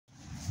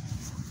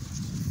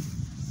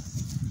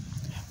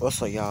What's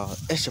up, y'all?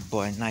 It's your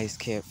boy, Nice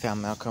Kid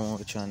Family. I'm coming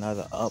with you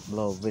another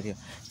upload video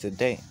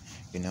today.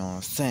 You know what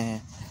I'm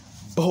saying?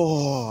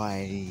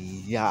 Boy,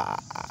 yeah.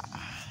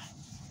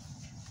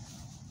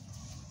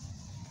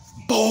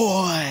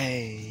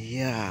 Boy,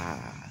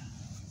 yeah.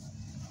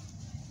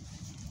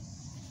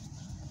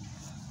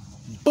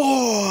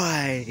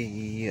 Boy,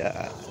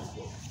 yeah.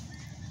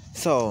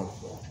 So,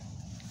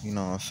 you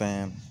know what I'm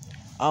saying?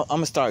 I'm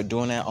gonna start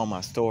doing that on my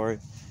story.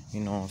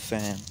 You know what I'm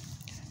saying?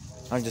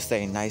 I'm just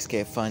saying Nice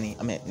Kid Funny.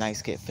 I mean,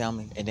 Nice Kid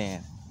Family. And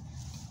then,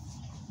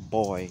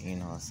 boy, you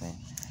know what I'm saying?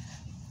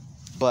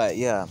 But,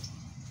 yeah.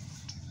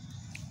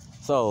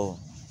 So,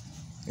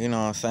 you know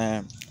what I'm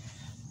saying?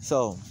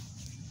 So,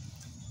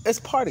 it's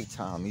party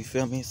time, you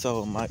feel me?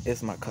 So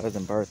it's my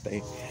cousin's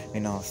birthday, you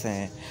know what I'm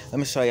saying? Let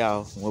me show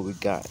y'all what we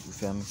got, you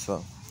feel me?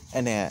 So,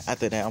 and then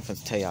after that, I'm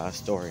finna tell y'all a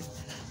story,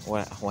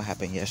 what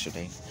happened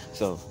yesterday.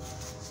 So,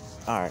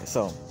 alright,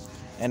 so,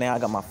 and then I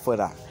got my foot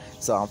out,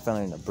 so I'm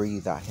feeling the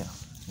breeze out here,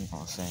 you know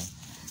what I'm saying?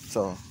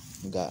 So,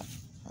 we got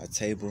a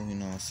table, you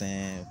know what I'm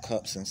saying,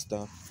 cups and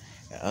stuff,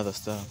 and other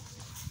stuff.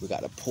 We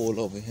got a pool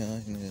over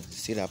here, you know,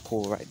 see that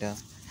pool right there?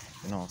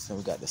 You know what I'm saying?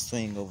 We got the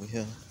swing over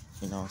here,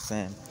 you know what I'm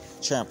saying?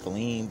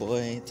 Trampoline, boy,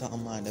 ain't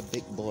talking about the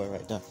big boy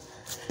right there.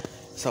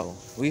 So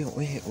we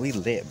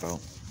lit, bro.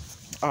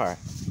 All right,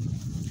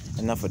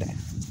 enough of that.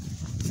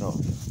 So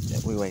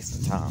we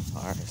wasting time.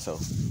 All right, so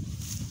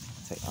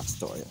take my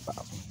story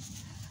about me.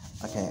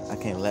 I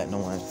can't let no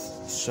one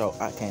show.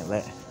 I can't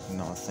let, you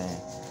know what I'm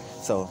saying.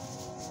 So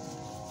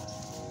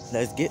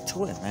let's get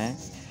to it, man.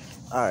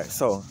 All right,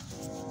 so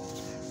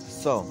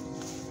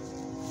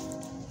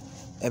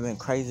it been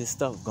crazy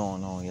stuff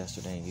going on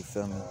yesterday. You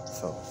feel me?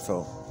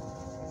 So.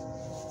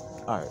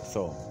 All right,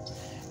 so.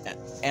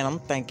 And I'm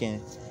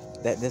thinking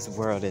that this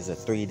world is a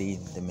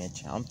 3D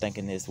dimension. I'm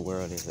thinking this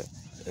world is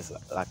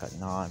like a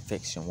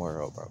non-fiction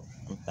world, bro.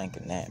 I'm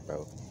thinking that,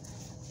 bro.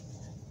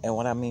 And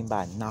what I mean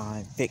by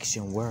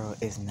non-fiction world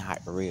is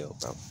not real,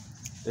 bro.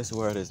 This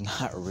world is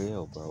not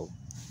real, bro.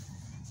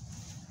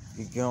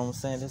 You get what I'm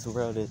saying? This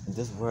world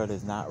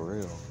is not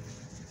real.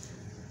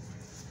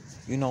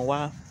 You know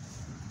why?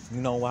 You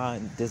know why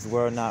this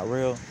world not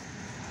real?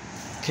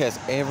 Because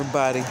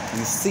everybody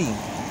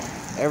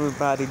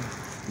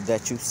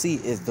that you see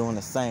is doing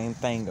the same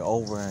thing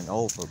over and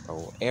over,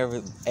 bro.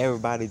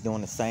 Everybody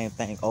doing the same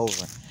thing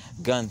over.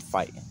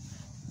 Gunfighting.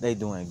 They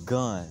doing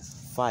guns,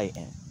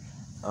 fighting,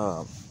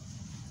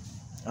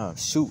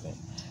 shooting.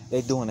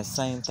 They doing the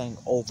same thing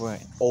over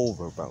and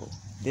over, bro.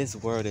 This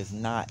world is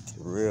not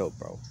real,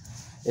 bro.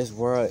 This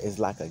world is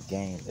like a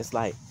game. It's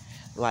like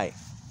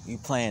you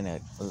playing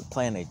a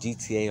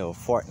GTA or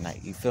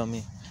Fortnite. You feel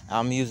me?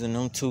 I'm using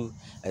them two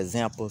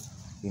examples.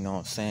 You know what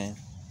I'm saying?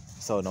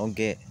 So don't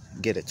get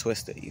it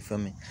twisted, you feel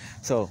me?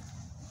 So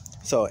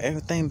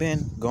everything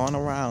been going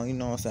around, you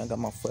know what I'm saying? Got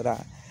my foot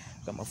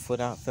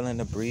out, feeling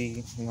the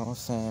breeze, you know what I'm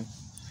saying?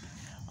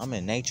 I'm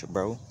in nature,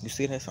 bro. You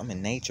see this? I'm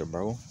in nature,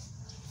 bro.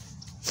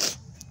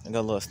 I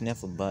got a little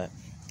sniffle, but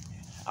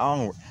I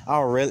don't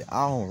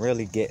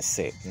really get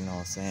sick, you know what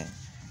I'm saying?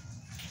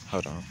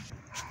 Hold on.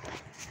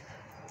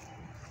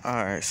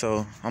 Alright,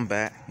 so I'm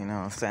back, you know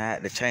what I'm saying? I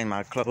had to change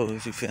my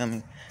clothes, you feel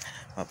me?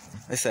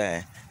 They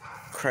said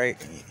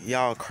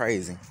y'all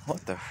crazy.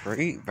 What the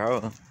freak,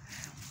 bro?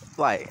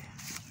 Like,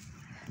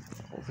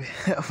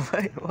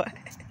 wait, what?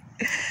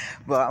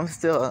 But I'm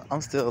still,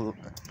 you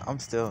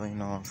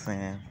know what I'm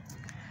saying?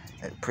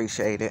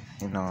 Appreciate it,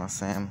 you know what I'm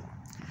saying?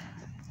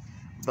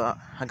 But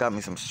I got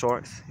me some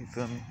shorts, you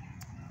feel me?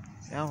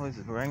 They always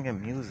bringing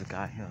music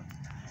out here.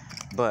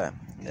 But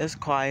it's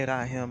quiet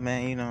out here,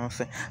 man, you know what I'm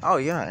saying? Oh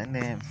yeah, and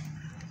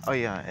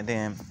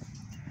then,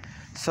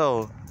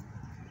 so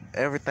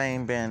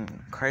everything been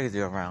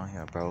crazy around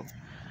here, bro.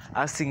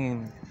 I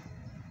seen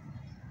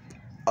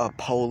a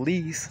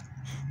police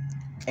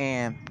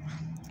and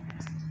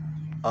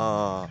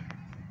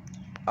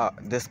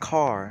this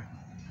car.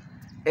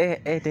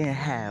 It didn't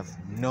have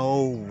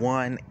no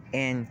one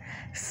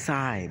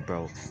inside,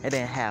 bro. It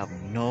didn't have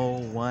no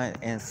one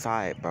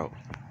inside, bro.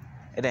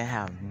 It didn't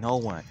have no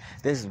one.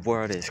 This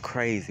world is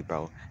crazy,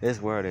 bro. This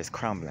world is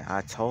crumbling.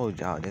 I told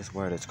y'all this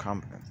world is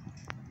crumbling.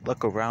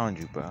 Look around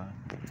you, bro.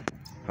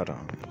 Hold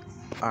on.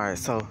 Alright,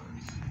 so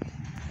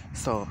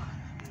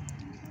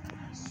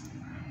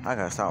I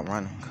gotta stop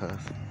running because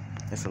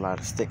there's a lot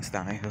of sticks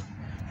down here.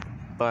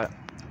 But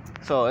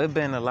so it's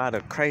been a lot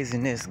of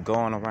craziness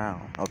going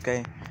around,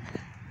 okay?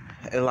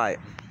 It like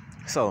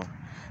these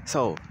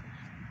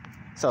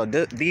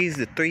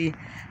the three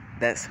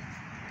that's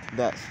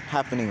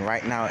happening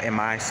right now in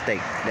my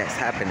state. That's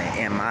happening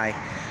in my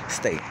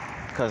state.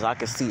 Cause I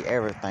can see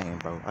everything,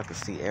 bro. I can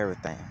see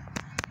everything.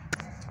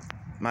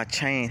 My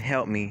chain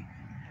helped me.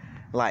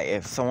 Like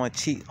if someone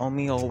cheat on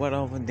me or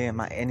whatever, then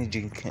my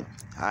energy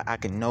I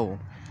can know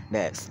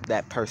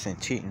that person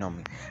cheating on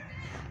me.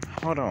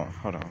 Hold on.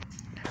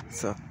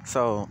 So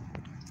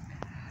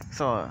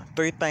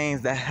three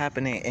things that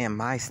happening in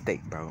my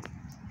state, bro.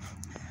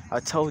 I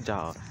told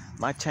y'all,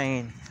 my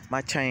chain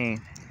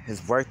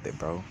is worth it,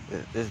 bro.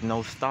 There's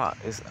no stop.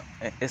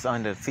 It's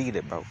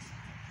undefeated, bro.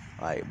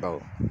 Like,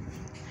 bro,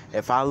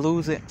 if I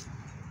lose it,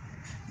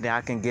 then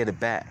I can get it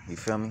back. You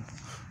feel me?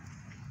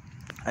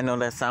 I know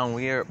that sounds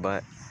weird,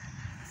 but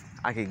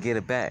I could get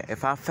it back.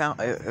 If I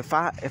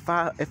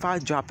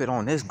drop it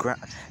on this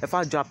ground, if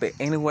I drop it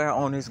anywhere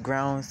on this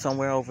ground,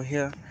 somewhere over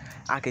here,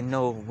 I can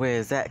know where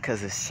it's at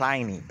because it's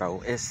shiny,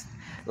 bro. It's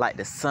like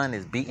the sun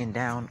is beating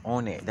down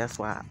on it. That's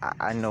why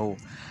I know,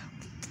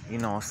 you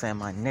know what I'm saying,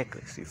 my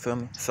necklace. You feel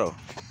me? So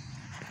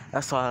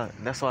that's why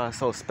it's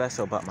so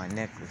special about my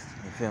necklace.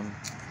 You feel me?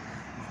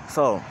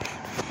 So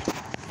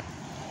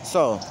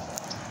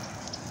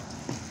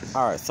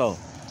all right, so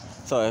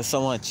if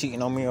someone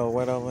cheating on me or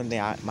whatever,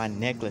 then my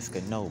necklace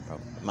could know,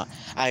 bro.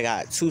 I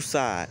got two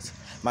sides.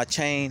 My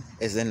chain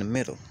is in the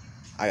middle.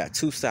 I got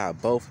two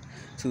sides, both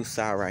two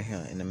sides right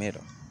here in the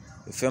middle.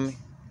 You feel me?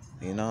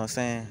 You know what I'm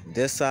saying?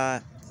 This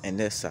side and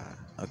this side,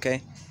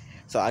 okay?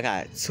 So I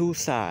got two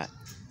sides.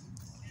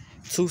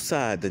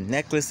 The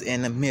necklace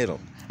in the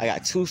middle. I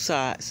got two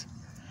sides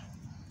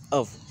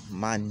of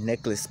my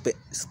necklace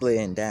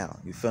splitting down.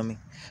 You feel me?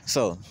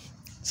 So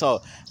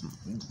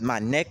my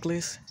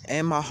necklace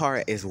and my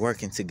heart is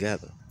working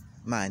together.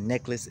 My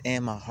necklace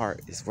and my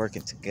heart is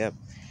working together.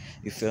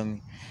 You feel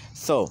me?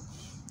 So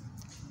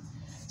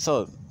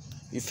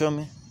you feel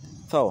me?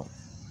 So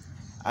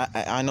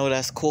I know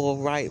that's cool,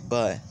 right?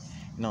 But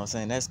you know what I'm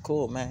saying? That's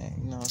cool, man.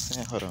 You know what I'm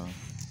saying? Hold on.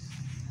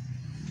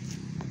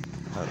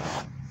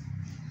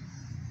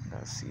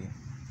 Gotta see,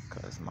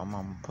 cause my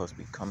mama supposed to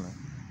be coming.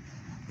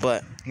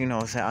 But you know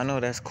what I'm saying? I know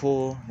that's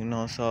cool. You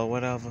know, so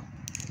whatever.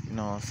 You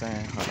know what I'm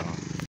saying? Hold on.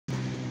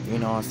 You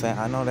know what I'm saying?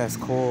 I know that's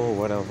cool,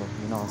 whatever.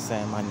 You know what I'm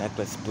saying? My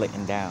necklace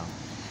splitting down.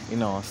 You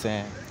know what I'm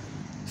saying?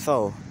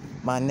 So,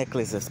 my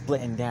necklace is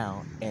splitting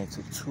down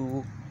into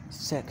two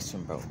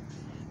sections, bro.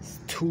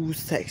 Two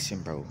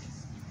sections, bro.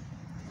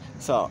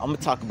 So, I'm gonna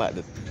talk about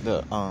the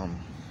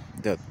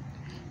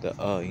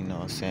you know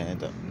what I'm saying,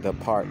 the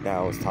part that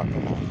I was talking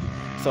about.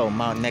 So,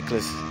 my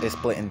necklace is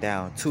splitting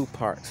down two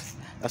parts.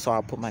 That's why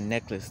I put my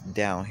necklace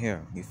down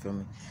here. You feel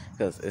me?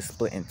 Because it's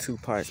split in two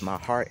parts. My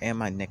heart and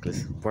my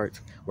necklace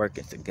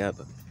working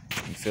together.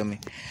 You feel me?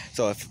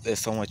 So if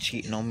someone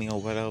cheating on me or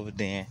whatever,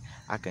 then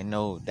I can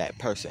know that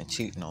person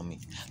cheating on me.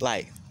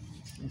 Like,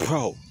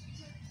 bro.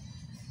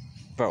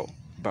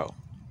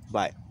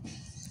 Like,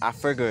 I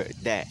figured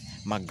that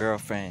my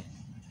girlfriend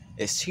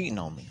is cheating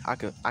on me. I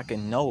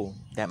can know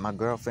that my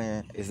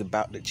girlfriend is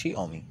about to cheat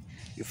on me.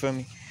 You feel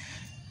me?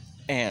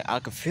 And I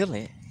can feel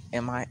it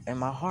in my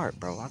heart,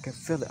 bro. I can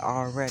feel it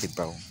already,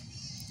 bro.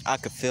 I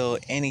could feel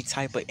any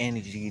type of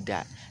energy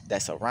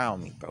that's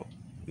around me, bro.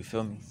 You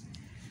feel me?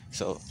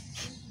 So,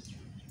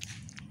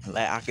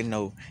 like, I can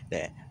know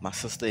that my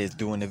sister is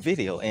doing the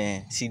video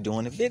and she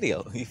doing the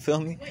video. You feel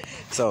me?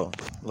 So,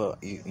 look,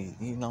 you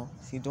know,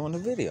 she doing the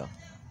video.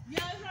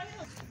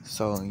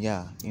 So,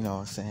 yeah, you know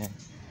what I'm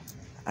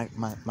saying?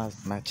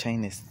 My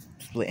chain is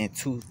split in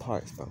two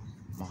parts, bro.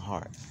 My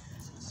heart.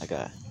 I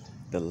got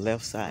the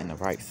left side and the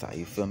right side.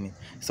 You feel me?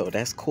 So,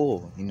 that's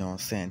cool. You know what I'm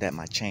saying? That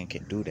my chain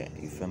can do that.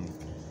 You feel me?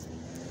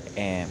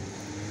 And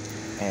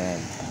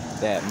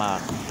that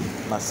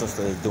my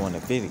sister is doing a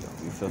video.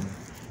 You feel me?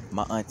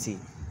 My auntie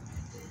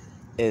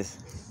is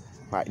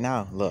right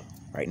now. Look,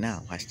 right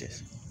now. Watch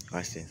this.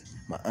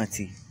 My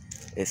auntie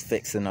is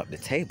fixing up the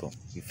table.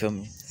 You feel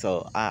me?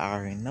 So I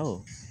already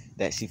know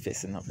that she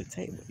fixing up the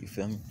table. You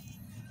feel me?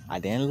 I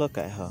didn't look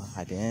at her.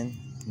 I didn't,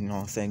 you know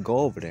what I'm saying, go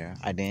over there.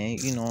 I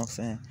didn't, you know what I'm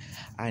saying.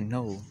 I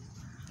know,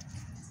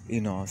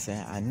 you know what I'm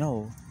saying. I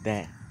know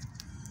that,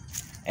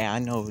 and I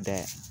know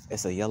that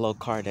it's a yellow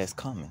car that's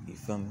coming. You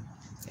feel me?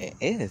 It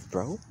is,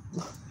 bro.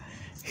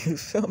 You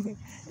feel me?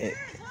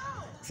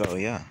 So,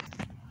 yeah.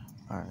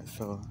 Alright,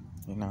 so,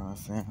 you know what I'm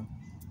saying?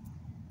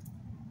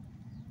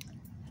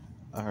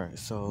 Alright,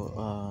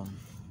 so,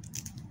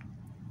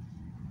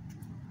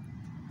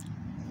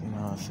 you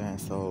know what I'm saying?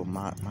 So,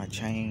 my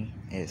chain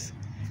is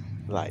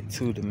like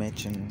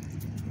 2-dimension.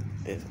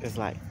 It's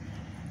like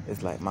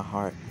my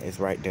heart is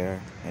right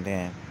there. And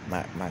then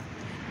my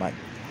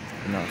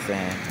you know what I'm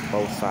saying?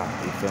 Both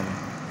sides, you feel me?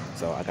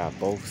 So, I got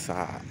both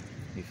sides.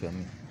 You feel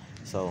me?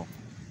 So,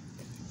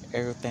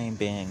 everything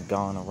being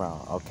gone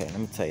around. Okay, let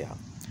me tell y'all.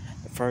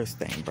 The first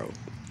thing, bro.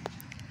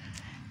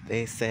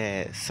 They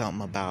said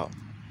something about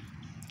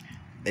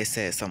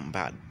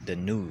the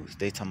news.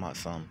 They talking about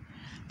something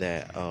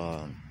that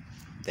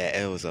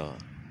it was a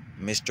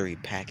mystery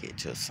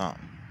package or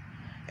something.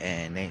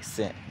 And they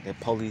sent the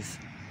police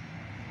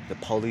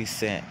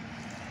sent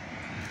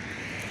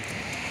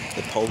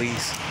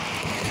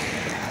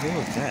who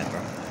was that,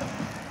 bro?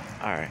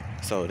 Alright,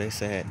 so they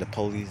said the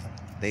police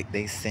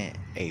they sent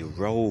a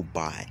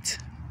robot.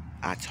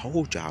 I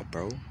told y'all,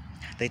 bro.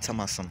 They talking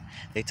about some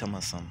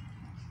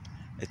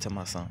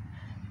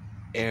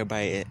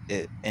everybody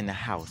in the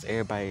house.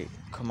 Everybody,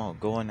 come on,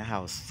 go in the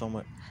house.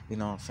 Someone, you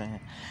know what I'm saying?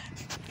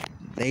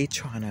 They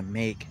trying to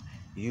make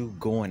you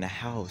go in the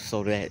house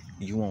so that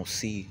you won't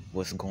see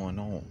what's going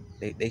on.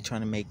 They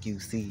trying to make you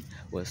see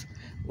what's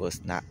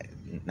not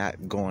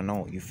going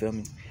on. You feel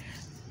me?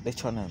 they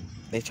trying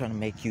to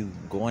make you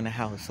go in the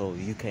house so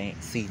you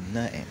can't see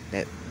nothing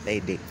that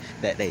they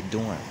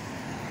doing.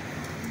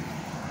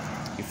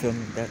 You feel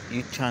me? That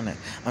you trying to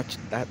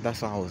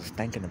that's what I was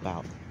thinking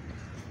about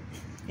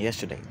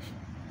yesterday.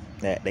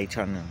 That they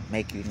trying to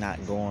make you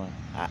not going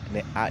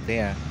out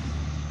there.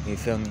 You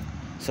feel me?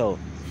 So,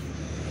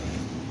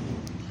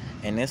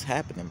 and it's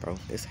happening, bro.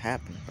 It's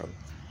happening, bro.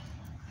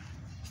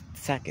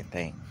 Second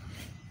thing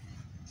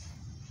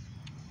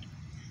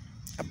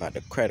about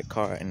the credit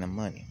card and the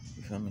money.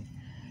 You feel me?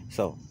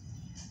 So,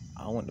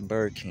 I went to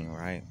Burger King,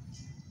 right?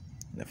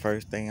 The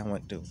first thing I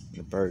went to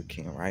the Burger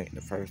King, right?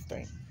 The first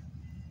thing,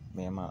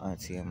 me and my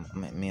auntie, and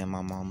me and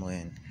my mama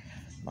and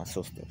my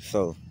sister.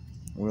 So,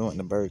 we went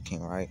to Burger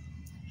King, right?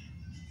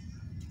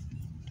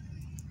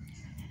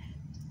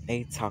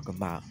 They talking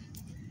about,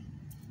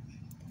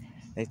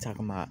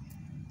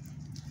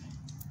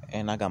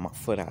 and I got my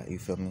foot out. You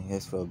feel me?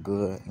 It feel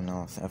good. You know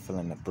what I'm saying?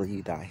 Feeling the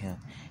breeze out here.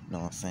 You know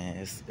what I'm saying?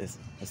 It's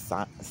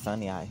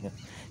sunny out here.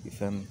 You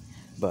feel me?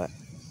 But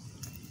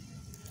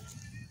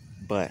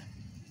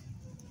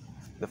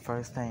the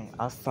first thing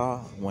I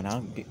saw when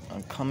I'm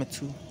coming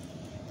to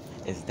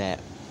is that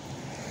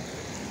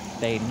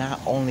they not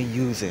only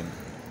using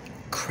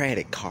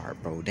credit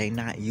card, bro. They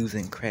not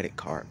using credit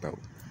card, bro.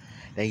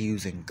 They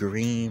using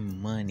green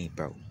money,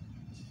 bro.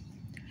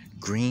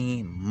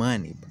 Green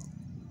money, bro.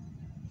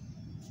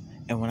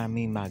 And what I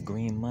mean by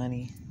green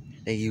money,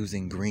 they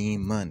using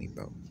green money,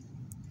 bro.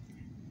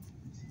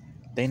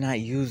 They not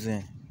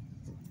using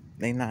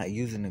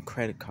the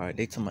credit card.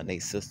 They talking about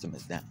their system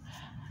is down.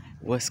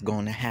 What's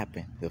going to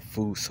happen? The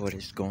food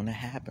shortage is going to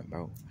happen,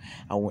 bro.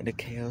 I went to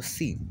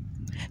KLC.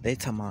 They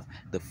talking about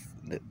the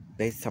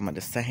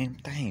same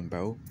thing,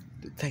 bro.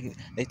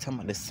 They talking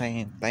about the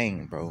same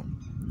thing, bro.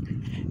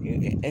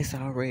 It's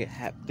already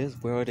happened. This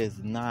world is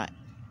not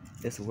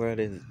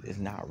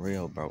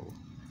real, bro.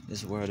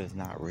 This world is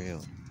not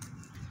real.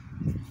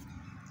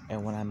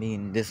 And when I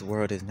mean this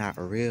world is not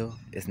real,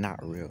 it's not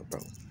real, bro.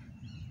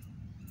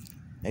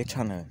 They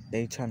trying to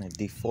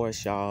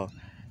deforce y'all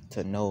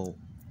to know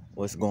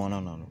what's going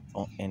on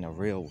in the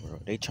real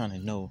world. They trying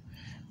to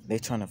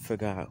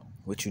figure out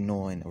what you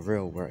know in the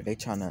real world. They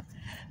trying to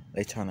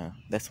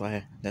that's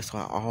why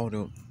all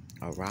the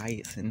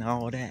riots and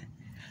all that.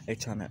 They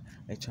trying to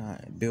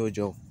build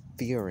your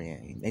fear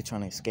in. They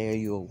trying to scare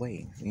you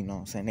away. You know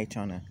what I'm saying? They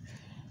trying to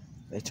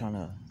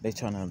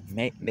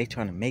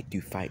make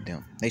you fight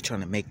them. They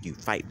trying to make you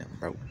fight them,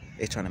 bro.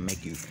 They trying to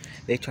make you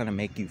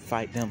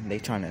fight them. They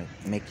trying to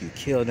make you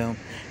kill them.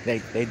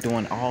 They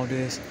doing all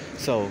this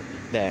so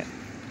that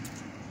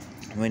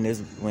when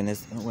it's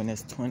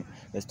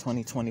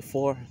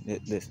 2024,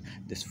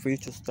 this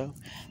future stuff,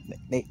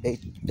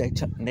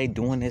 they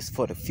doing this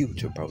for the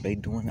future, bro. They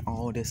doing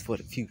all this for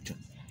the future.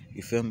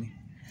 You feel me?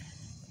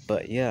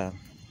 But yeah,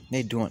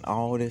 they doing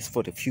all this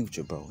for the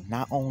future, bro.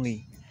 Not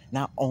only,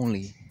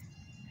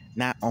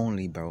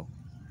 bro,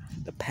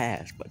 the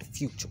past, but the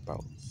future,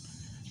 bro.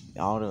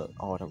 All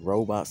the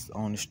robots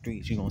on the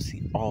streets, you gonna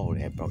see all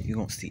that, bro. You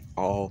gonna see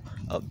all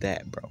of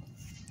that, bro.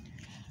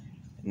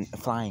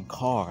 Flying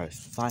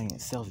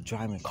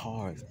self-driving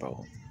cars,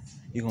 bro.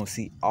 You gonna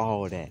see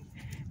all that.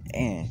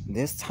 And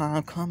this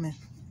time coming,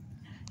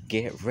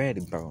 get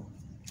ready, bro.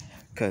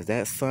 Cause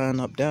that sun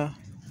up there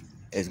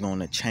is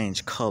gonna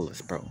change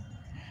colors, bro.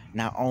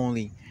 Not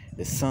only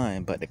the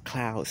sun, but the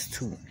clouds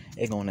too.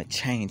 It's gonna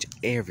change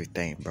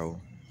everything, bro.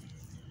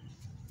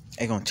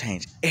 It's gonna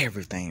change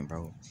everything,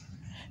 bro.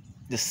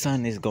 The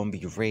sun is gonna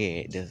be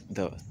red.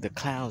 The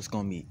clouds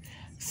gonna be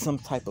some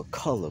type of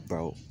color,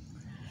 bro.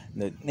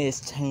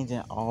 It's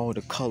changing all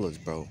the colors,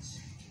 bro.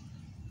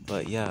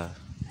 But yeah,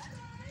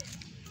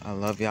 I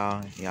love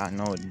y'all. Y'all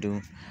know what to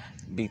do.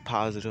 Be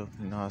positive.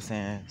 You know what I'm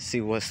saying? See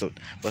what's the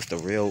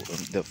real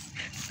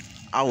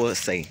I would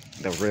say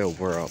the real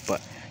world,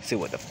 but see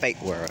what the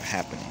fake world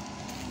happening.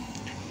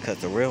 Cause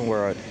the real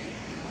world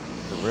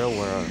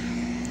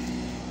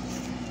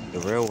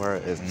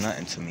is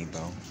nothing to me,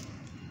 bro.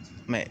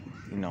 Man,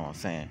 you know what I'm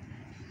saying?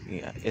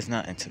 Yeah, it's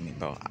nothing to me,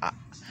 bro.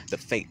 The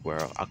fake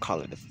world, I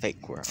call it the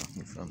fake world.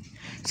 You feel me?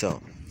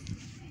 So,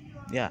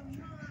 yeah,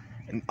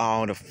 and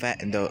all the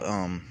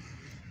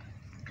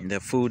the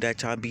food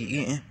that y'all be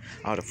eating,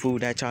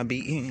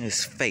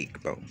 is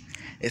fake, bro.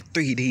 It's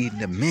 3D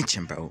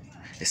dimension, bro.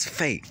 It's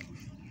fake.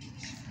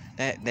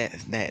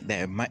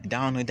 That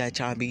McDonald's that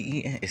y'all be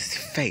eating is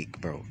fake,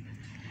 bro.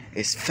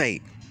 It's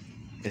fake.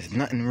 There's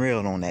nothing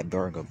real on that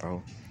burger,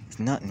 bro. There's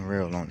nothing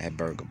real on that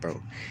burger,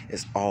 bro.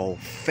 It's all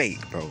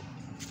fake, bro.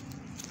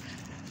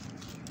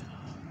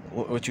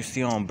 What you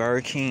see on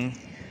Burger King,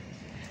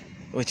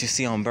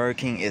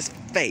 is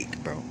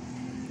fake, bro.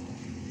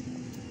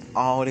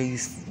 All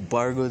these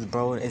burgers,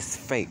 bro, it's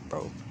fake,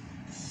 bro.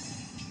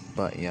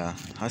 But yeah,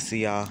 I see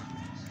y'all.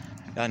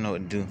 Y'all know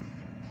what to do.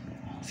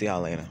 See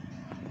y'all later.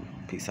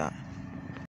 Peace out.